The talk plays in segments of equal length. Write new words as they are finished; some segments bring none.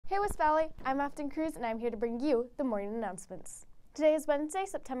Hey West Valley, I'm Afton Cruz and I'm here to bring you the morning announcements. Today is Wednesday,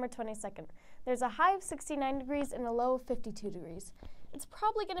 September 22nd. There's a high of 69 degrees and a low of 52 degrees. It's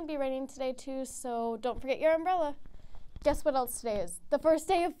probably going to be raining today too, so don't forget your umbrella. Guess what else today is? The first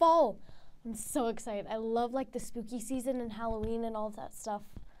day of fall. I'm so excited. I love the spooky season and Halloween and all of that stuff.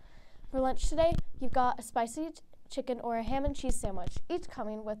 For lunch today, you've got a spicy chicken or a ham and cheese sandwich, each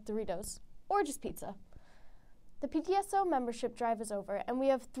coming with Doritos or just pizza. The PTSO membership drive is over, and we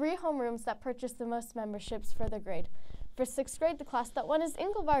have 3 homerooms that purchased the most memberships for their grade. For 6th grade, the class that won is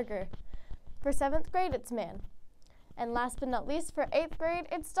Engelbarger. For 7th grade, it's Mann. And last but not least, for 8th grade,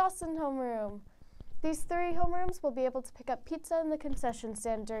 it's Dawson homeroom. These 3 homerooms will be able to pick up pizza in the concession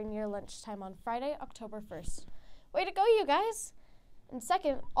stand during your lunchtime on Friday, October 1st. Way to go, you guys! And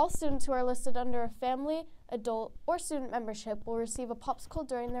second, all students who are listed under a family, adult, or student membership will receive a popsicle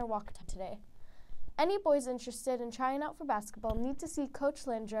during their walk time today. Any boys interested in trying out for basketball need to see Coach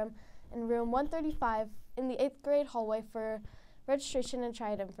Landrum in room 135 in the 8th grade hallway for registration and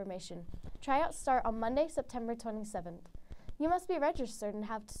tryout information. Tryouts start on Monday, September 27th. You must be registered and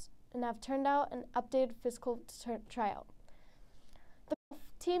have turned out an updated physical tryout. The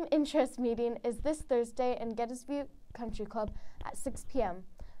team interest meeting is this Thursday in Gettysville Country Club at 6 p.m.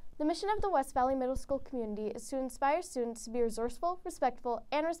 The mission of the West Valley Middle School community is to inspire students to be resourceful, respectful,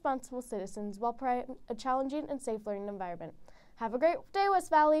 and responsible citizens while providing a challenging and safe learning environment. Have a great day,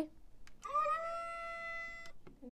 West Valley!